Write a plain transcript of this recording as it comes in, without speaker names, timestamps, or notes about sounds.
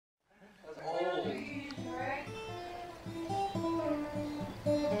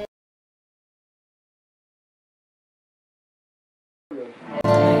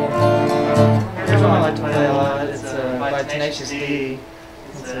Tenacious D.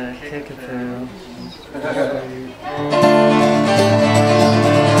 It's a kickapoo.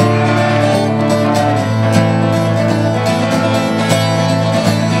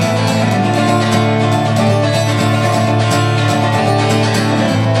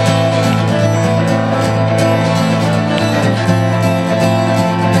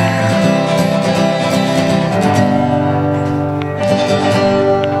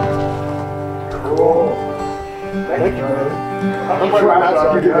 Thank you, brother. I'm sure I'm not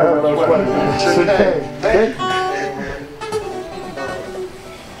going to have no sweat. Thank you.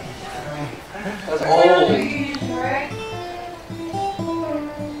 That's old.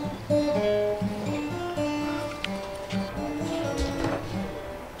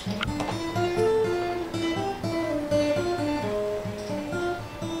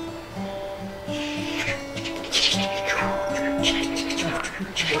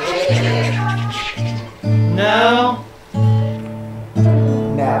 No.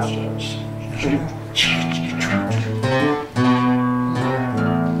 Masters.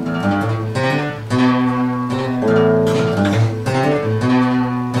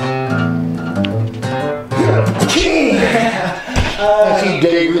 I see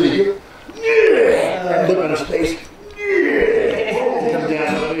Dave really good. Yeah. Look on his face. Yeah. Come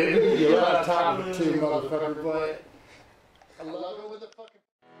down. You're right on top of it too, motherfucker. But I love it with the fucking.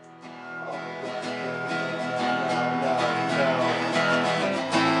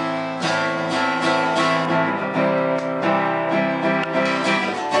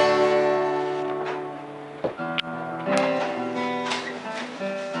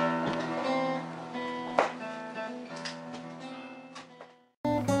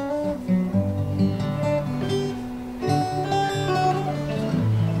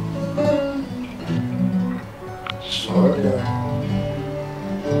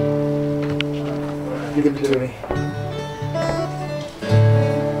 Give it to me.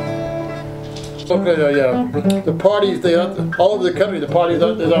 Okay, yeah. The parties, all over the country, the party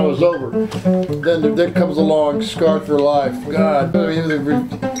that I was over. Then comes along Scarred for Life. God, I mean,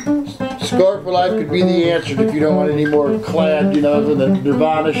 Scarred for Life could be the answer if you don't want any more clad, you know, the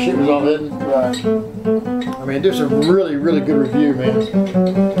Nirvana shit was all hidden. Right. I mean, there's a really, really good review, man.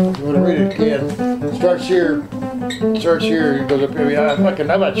 You want to read it again? Starts here, it goes up here. I fucking,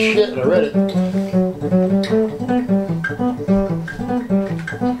 I'm not shit, and I read it.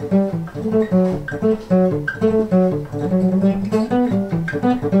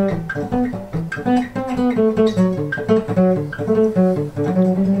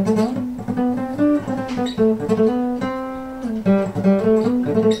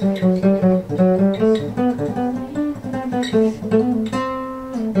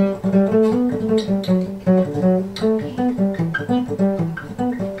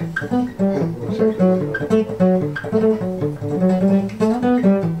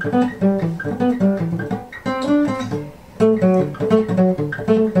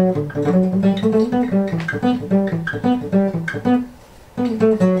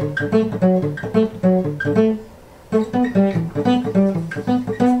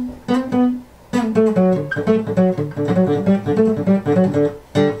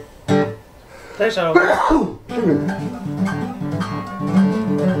 Thanks, I was.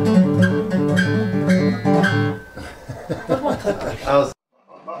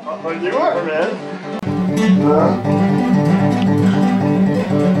 You are, man.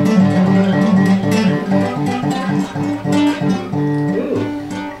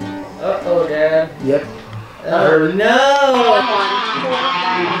 Uh-oh, Dad. Yep. Oh, no!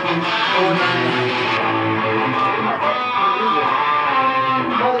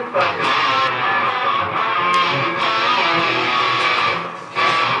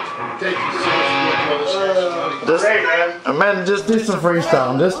 Man, just do some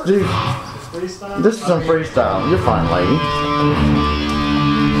freestyle. This is some freestyle. You're fine, lady.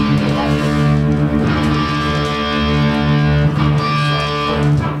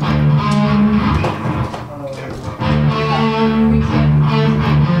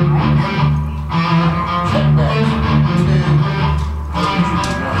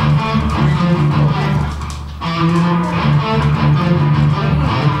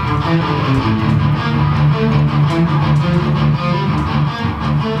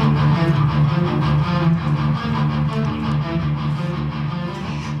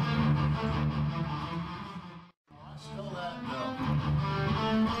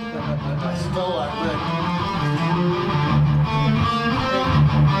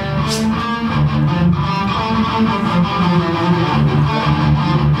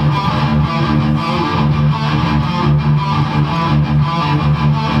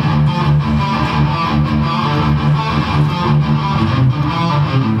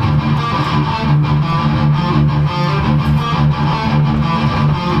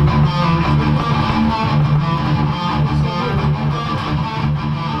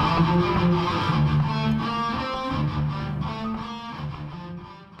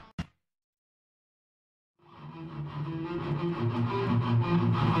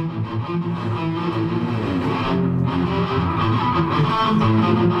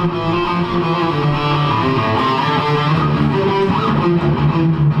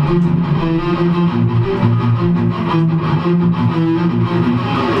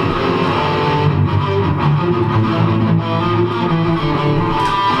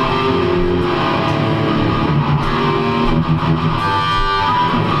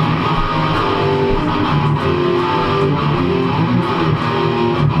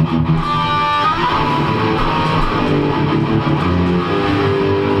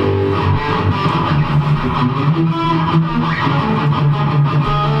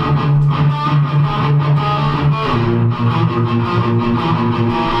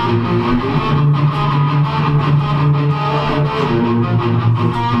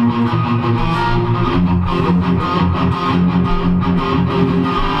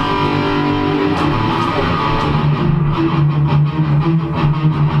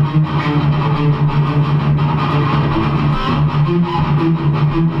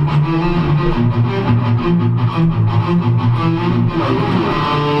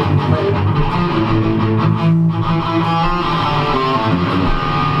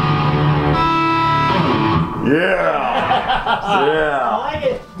 Yeah. I like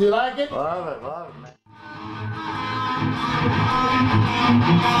it. Do you like it? Love it, man.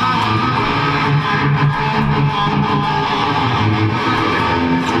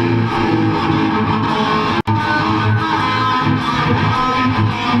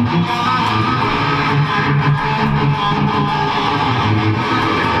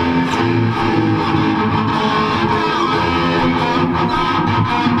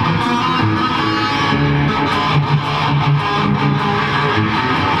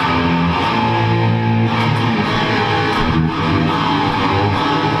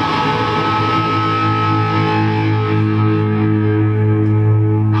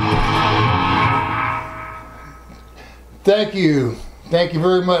 Thank you. Thank you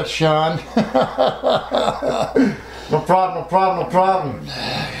very much, Sean. No problem, no problem, no problem.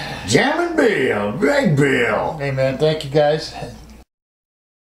 Jammin' Bill, Greg Bill. Hey man, thank you guys.